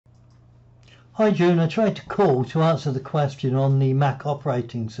Hi June, I tried to call to answer the question on the Mac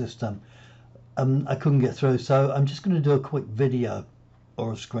operating system. I couldn't get through, so I'm just going to do a quick video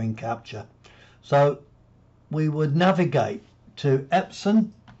or a screen capture. So we would navigate to epson.co.uk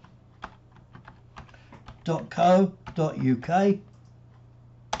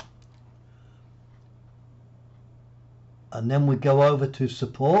and then we go over to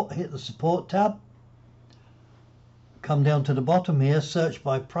support, hit the support tab, come down to the bottom here, search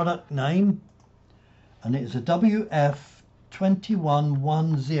by product name, and it's a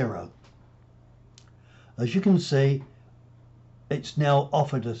WF-2110. As you can see, it's now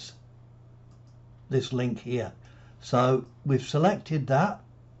offered us this link here. So we've selected that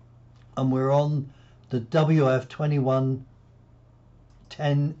and we're on the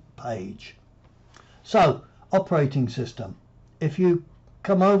WF-2110 page. So operating system, if you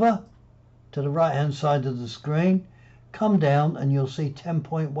come over to the right hand side of the screen, come down and you'll see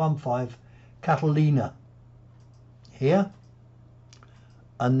 10.15 Catalina here,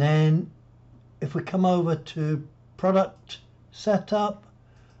 and then if we come over to product setup,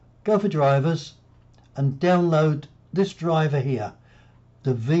 go for drivers and download this driver here,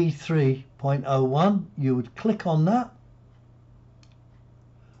 the V3.01. You would click on that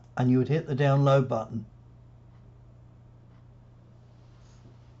and you would hit the download button.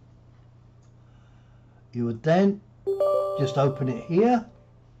 You would then just open it here.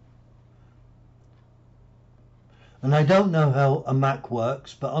 And I don't know how a Mac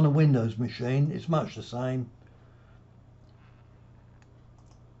works, but on a Windows machine it's much the same.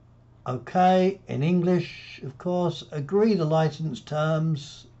 Okay, in English of course, agree the license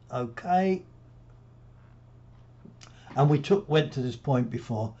terms, okay. And we went to this point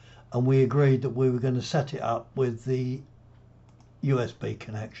before and we agreed that we were going to set it up with the USB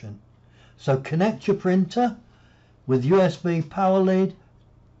connection. So connect your printer with USB power lead,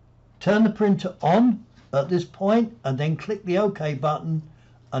 turn the printer on at this point and then click the OK button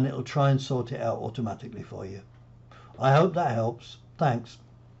and it'll try and sort it out automatically for you. I hope that helps. Thanks.